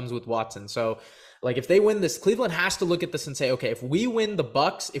schedule comes with Watson. So, like, if they win this, Cleveland has to look at this and say, okay, if we beat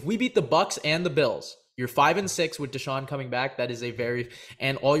the Bucks and the Bills, you're 5-6 with Deshaun coming back. That is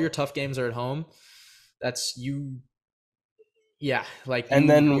and all your tough games are at home. That's you. Yeah, like and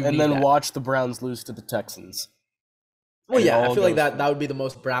then that. watch the Browns lose to the Texans. Well, And yeah, I all feel like goes that would be the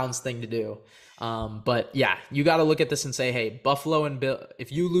most Browns thing to do. But yeah, you got to look at this and say, hey, Buffalo and Bill,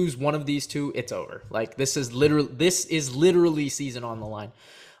 if you lose one of these two, it's over. Like this is literally season on the line.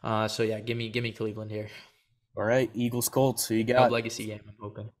 So yeah, give me Cleveland here. All right, Eagles Colts. Who you No got? legacy game, I'm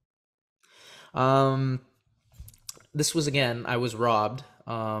hoping. This was again, I was robbed.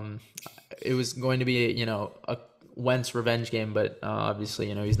 It was going to be a Wentz revenge game, but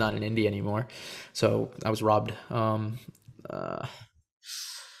obviously he's not in Indy anymore, so I was robbed. I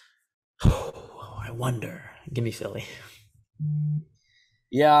wonder. Give me Philly.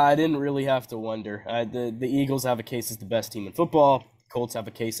 Yeah, I didn't really have to wonder. The Eagles have a case as the best team in football. Colts have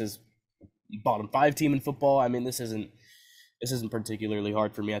a case as bottom 5 team in football. I mean, this isn't particularly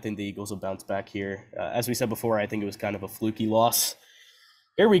hard for me. I think the Eagles will bounce back here. As we said before, I think it was kind of a fluky loss.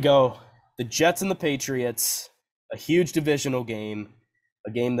 Here we go. The Jets and the Patriots, a huge divisional game,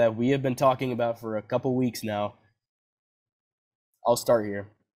 a game that we have been talking about for a couple weeks now. I'll start here.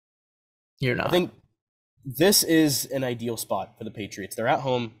 You're not. I think this is an ideal spot for the Patriots. They're at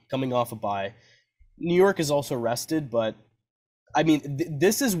home, coming off a bye. New York is also rested, but I mean,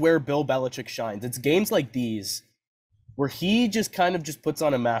 this is where Bill Belichick shines. It's games like these where he just kind of just puts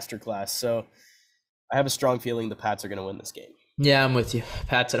on a masterclass. So I have a strong feeling the Pats are going to win this game. Yeah, I'm with you.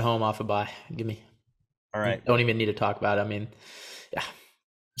 Pats at home off a bye. Give me. All right. You don't even need to talk about it. I mean, yeah.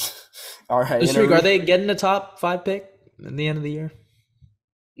 All right. Are they getting a top 5 pick at the end of the year?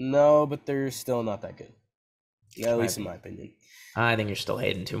 No, but they're still not that good. At least in my opinion. I think you're still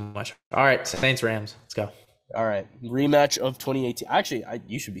hating too much. All right, Saints Rams. Let's go. All right. Rematch of 2018. Actually,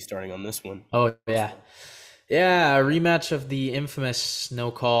 you should be starting on this one. Oh, yeah. Yeah, a rematch of the infamous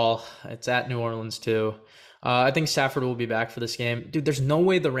no call. It's at New Orleans, too. I think Stafford will be back for this game. Dude, there's no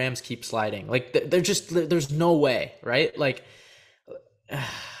way the Rams keep sliding. Like, there's no way, right? Like,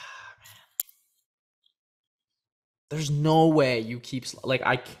 there's no way you keep,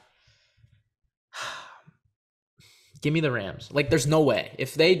 give me the Rams. Like, there's no way.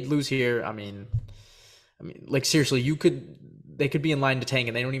 If they lose here, I mean, like, seriously, they could be in line to tank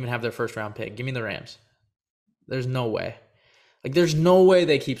and they don't even have their first round pick. Give me the Rams. There's no way. Like, there's no way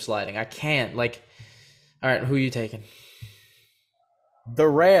they keep sliding. I can't. Like, all right, who are you taking? The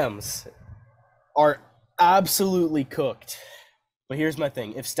Rams are absolutely cooked. But here's my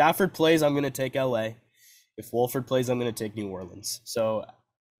thing. If Stafford plays, I'm going to take LA. If Wolford plays, I'm going to take New Orleans. So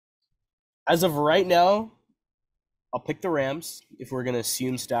as of right now, I'll pick the Rams if we're going to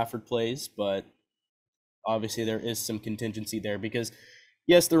assume Stafford plays, but obviously there is some contingency there because,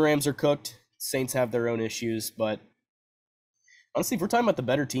 yes, the Rams are cooked. Saints have their own issues, but honestly, if we're talking about the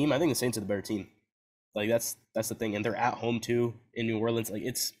better team, I think the Saints are the better team. Like, that's the thing, and they're at home too in New Orleans. Like,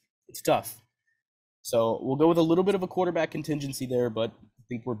 it's tough. So we'll go with a little bit of a quarterback contingency there, but I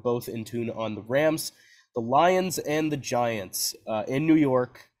think we're both in tune on the Rams. The Lions and the Giants in New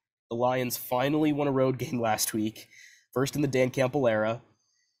York. The Lions finally won a road game last week, first in the Dan Campbell era.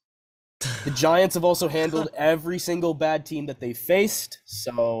 The Giants have also handled every single bad team that they faced,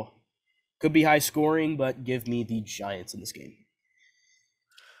 so could be high scoring, but give me the Giants in this game.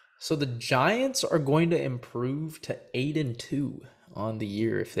 So the Giants are going to improve to 8-2 on the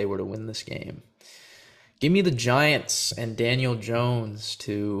year if they were to win this game. Give me the Giants and Daniel Jones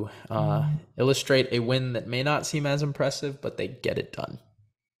to illustrate a win that may not seem as impressive, but they get it done.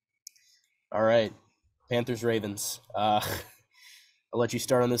 All right. Panthers, Ravens. I'll let you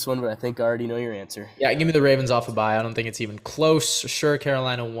start on this one, but I think I already know your answer. Yeah, give me the Ravens off a bye. I don't think it's even close. Sure,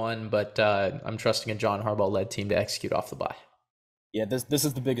 Carolina won, but I'm trusting a John Harbaugh-led team to execute off the bye. Yeah, this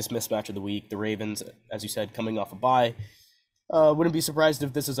is the biggest mismatch of the week. The Ravens, as you said, coming off a bye. Wouldn't be surprised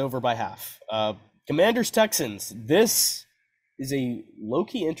if this is over by half. Commanders, Texans. This is a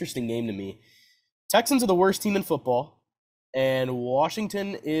low-key interesting game to me. Texans are the worst team in football, and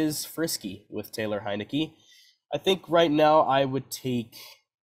Washington is frisky with Taylor Heineke. I think right now I would take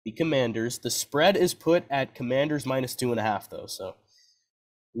the Commanders. The spread is put at Commanders minus 2.5, though, so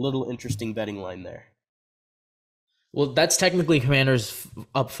little interesting betting line there. Well, that's technically Commanders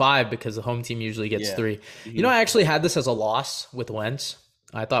up 5 because the home team usually gets 3. Mm-hmm. You know, I actually had this as a loss with Wentz.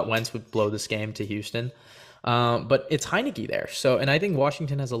 I thought Wentz would blow this game to Houston. But it's Heineke there. So, and I think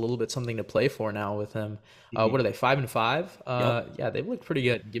Washington has a little bit something to play for now with him. What are they, 5-5? Yep. Yeah, they've looked pretty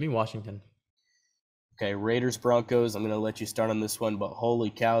good. Give me Washington. Okay, Raiders, Broncos. I'm going to let you start on this one, but holy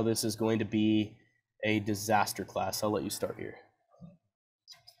cow, this is going to be a disaster class. I'll let you start here.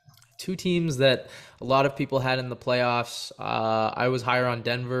 Two teams that a lot of people had in the playoffs. I was higher on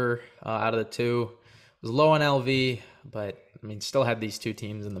Denver out of the two. Was low on LV, but I mean, still had these two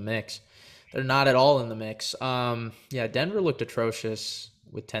teams in the mix. They're not at all in the mix. Yeah, Denver looked atrocious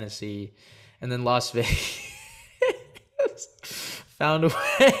with Tennessee, and then Las Vegas found a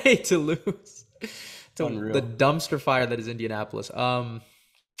way to lose to Unreal. the dumpster fire that is Indianapolis.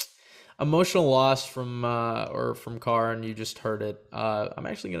 Emotional loss from Carr, and you just heard it. I'm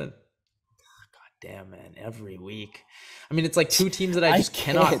actually gonna. Damn, man, every week. I mean, it's like two teams that I just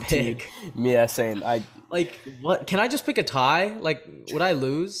cannot pick. Yeah, same. Like, what? Can I just pick a tie? Like, would I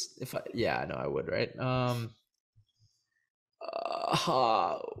lose if I? Yeah, no, I would, right?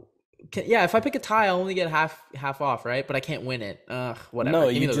 Yeah, if I pick a tie, I'll only get half off, right? But I can't win it. Ugh, whatever.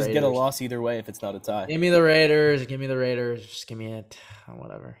 No, Give me you the just Raiders. get a loss either way if it's not a tie. Give me the Raiders. Give me the Raiders. Just give me it.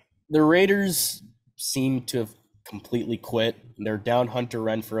 Whatever. The Raiders seem to have completely quit. They're down Hunter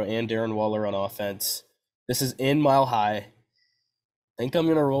Renfrow and Darren Waller on offense. This is in Mile High. I think I'm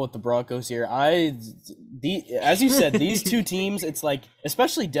gonna roll with the Broncos here. As you said, these two teams, it's like,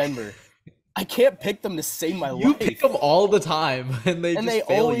 especially Denver, I can't pick them to save my life. You pick them all the time, and they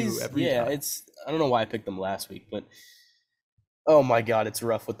fail always, you every time. I don't know why I picked them last week, but oh my God, it's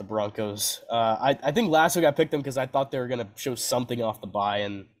rough with the Broncos. I think last week I picked them because I thought they were gonna show something off the bye,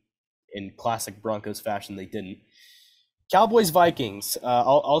 and in classic Broncos fashion, they didn't. Cowboys Vikings.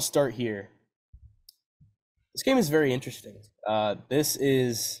 I'll start here. This game is very interesting. This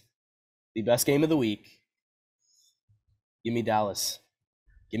is the best game of the week. Give me Dallas.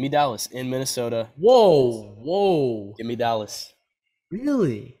 Give me Dallas in Minnesota. Whoa. Give me Dallas.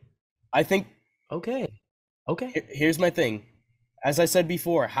 Really? I think. Okay. Here's my thing. As I said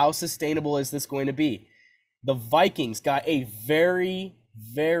before, how sustainable is this going to be? The Vikings got a very,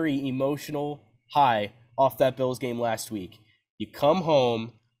 very emotional high off that Bills game last week. You come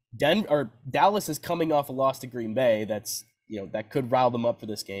home, Dallas is coming off a loss to Green Bay. That could rile them up for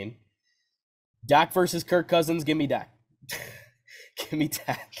this game. Dak versus Kirk Cousins. Give me Dak. Give me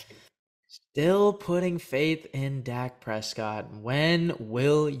Dak. Still putting faith in Dak Prescott. When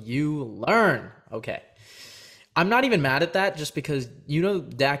will you learn? Okay. I'm not even mad at that, just because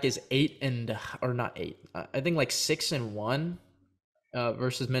Dak is 6-1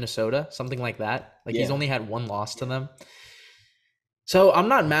 versus Minnesota, something like that. He's only had one loss to them. So I'm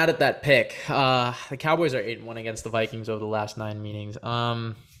not mad at that pick. The Cowboys are 8-1 against the Vikings over the last 9 meetings.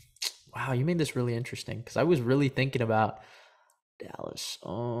 Wow, you made this really interesting, because I was really thinking about Dallas.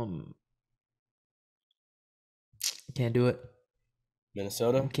 Can't do it.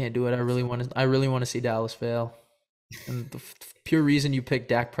 Minnesota? Can't do it. I really want to see Dallas fail. And the pure reason you picked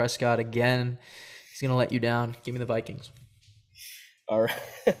Dak Prescott again, he's going to let you down. Give me the Vikings. All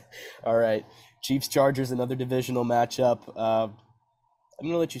right. All right. Chiefs-Chargers, another divisional matchup. I'm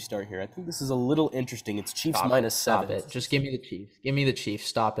going to let you start here. I think this is a little interesting. It's Chiefs -7. Stop it. Just give me the Chiefs. Give me the Chiefs.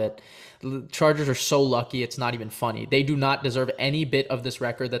 Stop it. The Chargers are so lucky, it's not even funny. They do not deserve any bit of this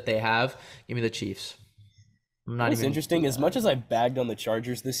record that they have. Give me the Chiefs. What's interesting, as much as I bagged on the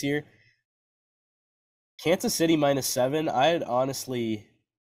Chargers this year, Kansas City -7, I'd honestly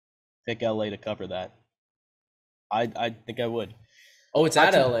pick LA to cover that. I think I would. Oh, it's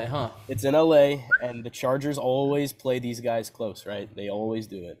at LA, huh? It's in LA, and the Chargers always play these guys close, right? They always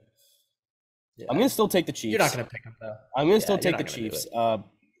do it. Yeah. I'm going to still take the Chiefs. You're not going to pick them, though. I'm going to still take the Chiefs.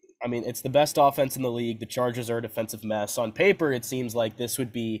 It's the best offense in the league. The Chargers are a defensive mess. On paper, it seems like this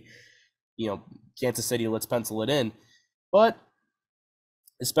would be, Kansas City, let's pencil it in. But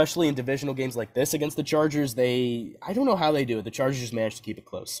especially in divisional games like this against the Chargers, I don't know how they do it. The Chargers just managed to keep it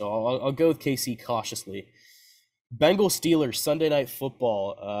close. So I'll go with KC cautiously. Bengals Steelers, Sunday Night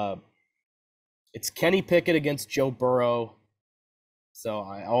Football. It's Kenny Pickett against Joe Burrow. So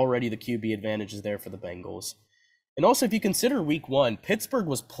already the QB advantage is there for the Bengals. And also, if you consider week 1, Pittsburgh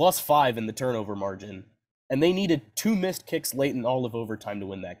was +5 in the turnover margin, and they needed 2 missed kicks late in all of overtime to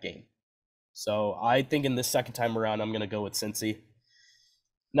win that game. So I think in this second time around, I'm going to go with Cincy.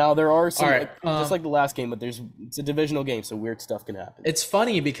 Now, there are some, just like the last game, but it's a divisional game, so weird stuff can happen. It's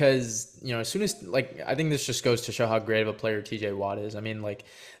funny because, as soon as, I think this just goes to show how great of a player TJ Watt is. I mean,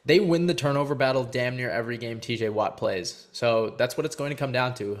 they win the turnover battle damn near every game TJ Watt plays. So that's what it's going to come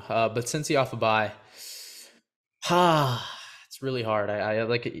down to. But Cincy off a bye, it's really hard. I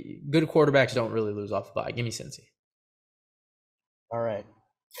like good quarterbacks don't really lose off a bye. Give me Cincy. All right.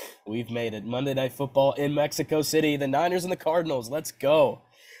 We've made it. Monday Night Football in Mexico City. The Niners and the Cardinals. Let's go.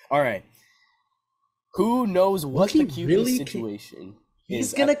 All right. Who knows what the QB situation is?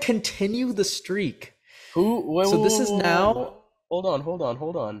 He's going to continue the streak. This is now. Hold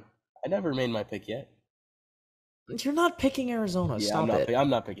on. I never made my pick yet. You're not picking Arizona. Yeah, Stop it. I'm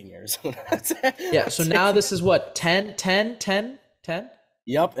not picking Arizona. Yeah, so now this is what? 10?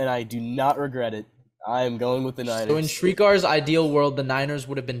 Yep, and I do not regret it. I am going with the Niners. So in Srikar's ideal world, the Niners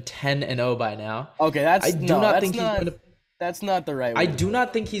would have been 10-0 by now. Okay, that's not the right way. I do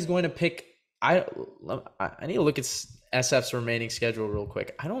not think he's going to pick. I need to look at SF's remaining schedule real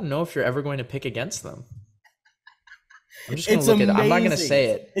quick. I don't know if you're ever going to pick against them. I'm just going to look at it. I'm not going to say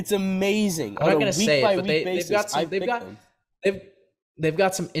it. It's amazing. I'm not going to say it, but they've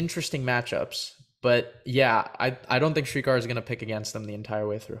got some interesting matchups. But yeah, I don't think Srikar is going to pick against them the entire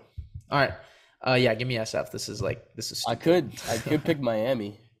way through. All right. Yeah, give me SF. This is stupid. I could pick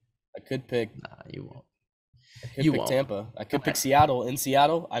Miami. I could pick. Nah, you won't. I could You pick won't. Tampa. I could pick Seattle. In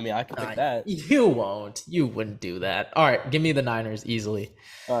Seattle, I mean, I could pick that. You won't. You wouldn't do that. All right, give me the Niners easily.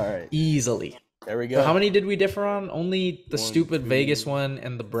 All right. Easily. There we So go. how many did we differ on? Only the 1, stupid 2, Vegas one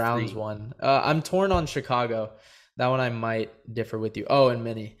and the Browns 3. one. I'm torn on Chicago. That one I might differ with you. Oh, and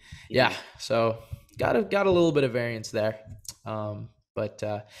Minnie. Yeah. So got a little bit of variance there. But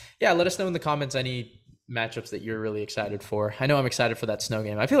let us know in the comments any matchups that you're really excited for. I know I'm excited for that snow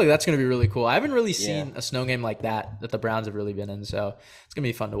game. I feel like that's going to be really cool. I haven't really seen a snow game like that the Browns have really been in, so it's going to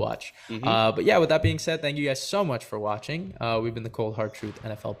be fun to watch. But yeah, with that being said, thank you guys so much for watching. We've been the Cold Hard Truth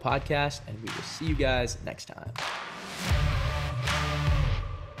NFL podcast, and we will see you guys next time.